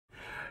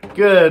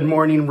Good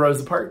morning,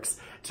 Rosa Parks.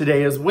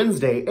 Today is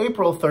Wednesday,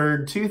 April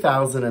 3rd,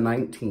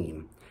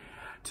 2019.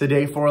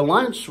 Today for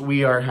lunch,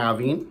 we are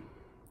having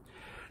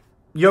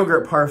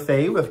yogurt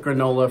parfait with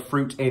granola,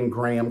 fruit, and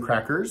graham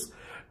crackers,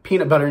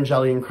 peanut butter and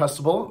jelly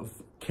Uncrustable,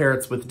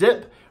 carrots with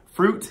dip,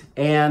 fruit,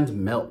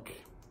 and milk.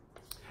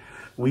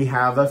 We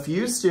have a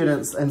few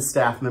students and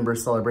staff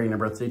members celebrating a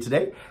birthday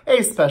today.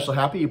 A special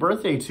happy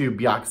birthday to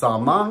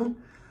Byaksa Mung,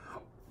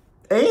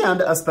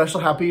 and a special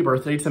happy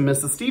birthday to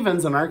Mrs.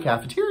 Stevens in our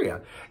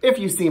cafeteria. If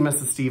you see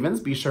Mrs. Stevens,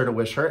 be sure to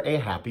wish her a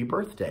happy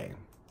birthday.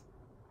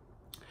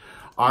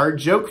 Our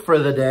joke for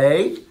the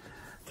day,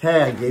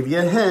 okay, I gave you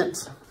a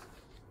hint.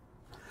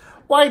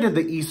 Why did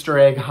the Easter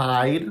egg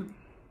hide?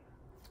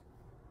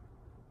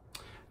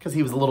 Because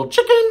he was a little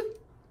chicken.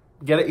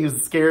 Get it? He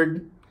was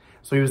scared.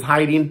 So he was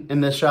hiding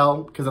in the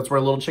shell because that's where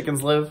little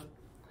chickens live.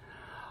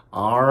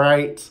 All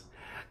right.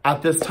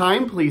 At this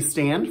time, please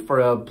stand for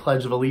a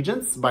Pledge of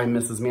Allegiance by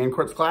Mrs.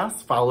 Mancourt's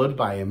class, followed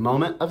by a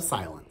moment of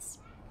silence.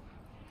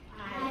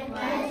 I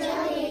pledge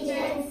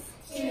allegiance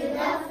to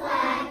the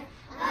flag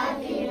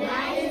of the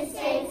United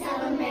States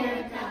of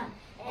America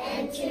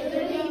and to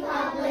the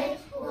republic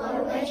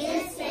for which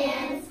it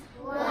stands,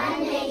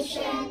 one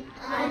nation,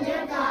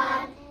 under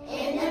God,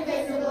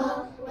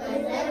 indivisible,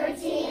 with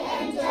liberty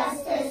and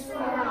justice for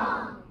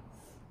all.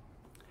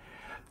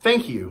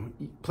 Thank you.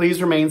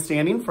 Please remain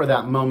standing for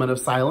that moment of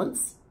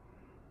silence.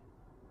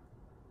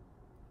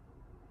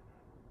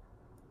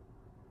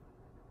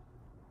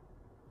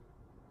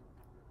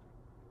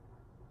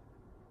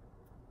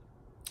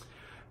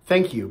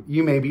 Thank you.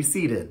 You may be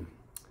seated.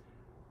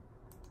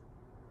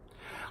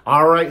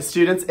 All right,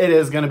 students, it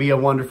is going to be a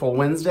wonderful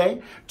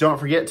Wednesday. Don't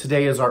forget,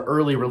 today is our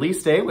early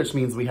release day, which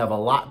means we have a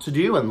lot to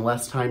do and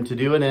less time to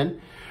do it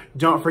in.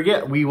 Don't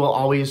forget, we will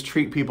always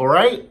treat people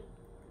right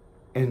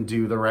and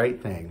do the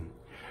right thing.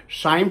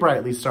 Shine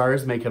brightly,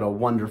 stars. Make it a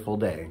wonderful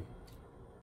day.